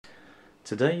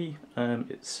Today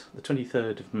it's the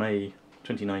 23rd of May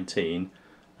 2019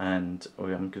 and I'm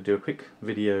going to do a quick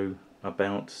video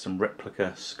about some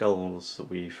replica skulls that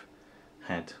we've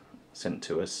had sent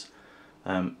to us.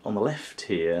 On the left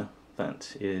here,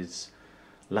 that is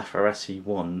Lafarassi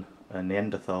 1, a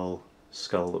Neanderthal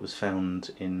skull that was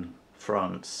found in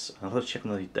France. I'll have to check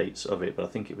on the dates of it, but I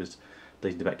think it was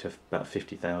dated back to about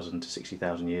 50,000 to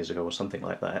 60,000 years ago or something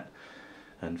like that,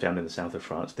 and found in the south of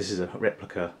France. This is a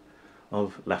replica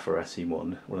of Lafarassi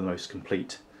 1, one of the most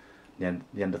complete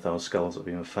Neanderthal skulls that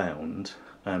we have found.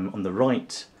 On the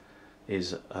right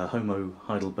is a Homo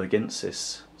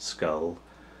Heidelbergensis skull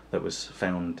that was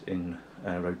found in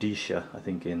Rhodesia, I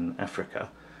think in Africa,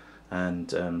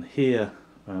 and here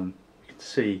you can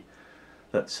see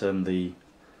that the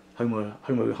Homo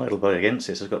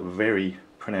Heidelbergensis has got very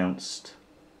pronounced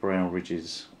brow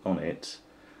ridges on it,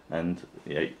 and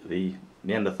the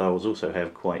Neanderthals also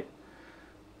have quite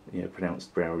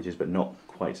pronounced brow ridges, but not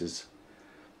quite as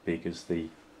big as the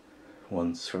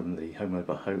ones from the Homo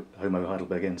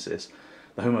Heidelbergensis.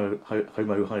 The Homo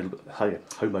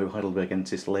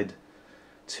Heidelbergensis led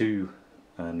to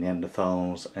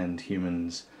Neanderthals and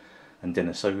humans and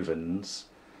Denisovans,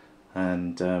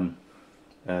 and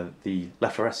the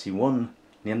Lafarassi 1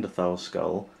 Neanderthal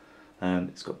skull,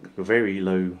 it's got a very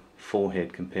low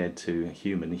forehead compared to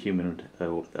human.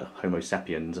 Homo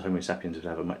sapiens would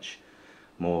have a much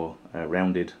more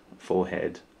rounded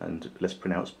forehead and less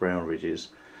pronounced brow ridges.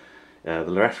 The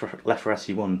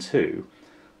Lafarassi 1 too,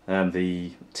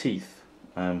 the teeth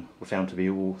were found to be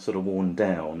all sort of worn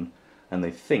down, and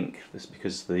they think this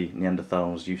because the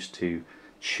Neanderthals used to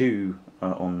chew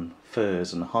on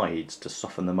furs and hides to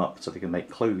soften them up so they could make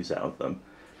clothes out of them.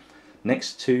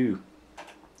 Next to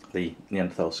the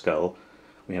Neanderthal skull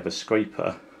we have a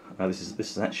scraper. This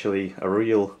is actually a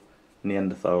real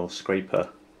Neanderthal scraper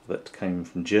that came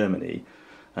from Germany,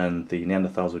 and the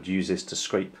Neanderthals would use this to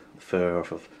scrape fur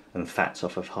off of and fat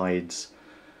off of hides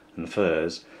and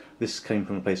furs. This came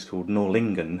from a place called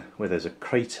Norlingen, where there's a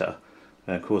crater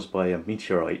caused by a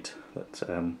meteorite that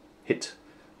hit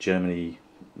Germany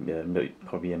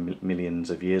probably millions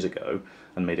of years ago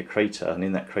and made a crater, and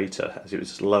in that crater, as it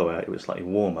was lower, it was slightly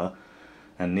warmer,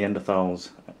 and Neanderthals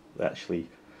actually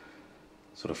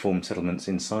sort of formed settlements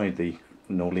inside the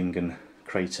Norlingen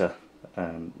crater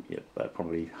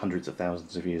probably hundreds of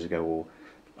thousands of years ago, or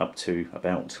up to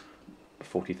about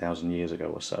 40,000 years ago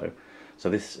or so. So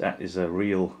this is a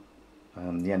real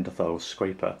Neanderthal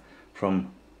scraper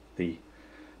from the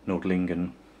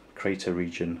Nordlingen crater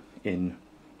region in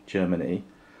Germany.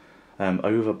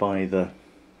 Over by the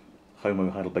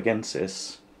Homo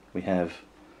Heidelbergensis we have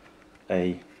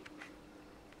a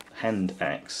hand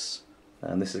axe,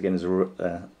 and this again is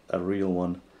a real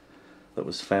one that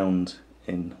was found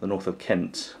in the north of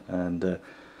Kent, and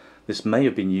this may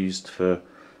have been used for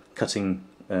cutting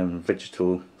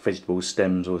vegetable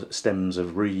stems or stems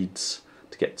of reeds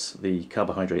to get the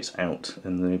carbohydrates out,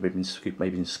 and they've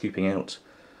been scooping out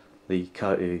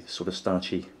the sort of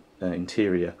starchy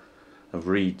interior of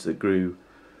reeds that grew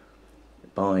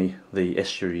by the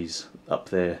estuaries up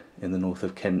there in the north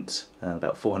of Kent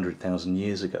about 400,000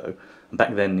 years ago. And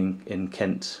back then in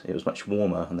Kent it was much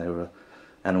warmer, and there were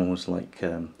animals like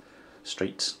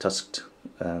straight-tusked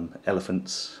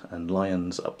elephants and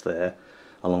lions up there,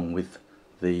 along with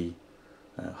the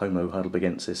Homo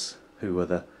Heidelbergensis, who were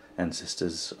the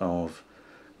ancestors of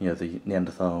the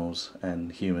Neanderthals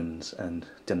and humans and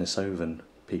Denisovan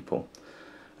people.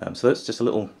 So that's just a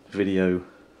little video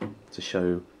to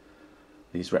show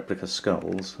these replica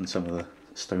skulls and some of the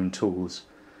stone tools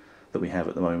that we have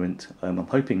at the moment. I'm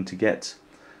hoping to get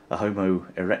a Homo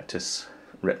erectus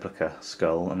replica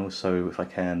skull, and also, if I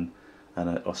can, an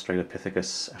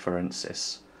Australopithecus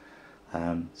afarensis.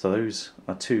 So those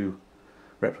are two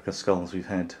replica skulls we've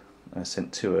had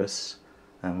sent to us,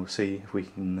 and we'll see if we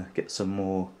can get some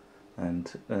more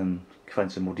and find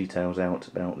some more details out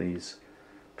about these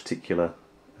particular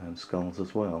skulls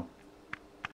as well.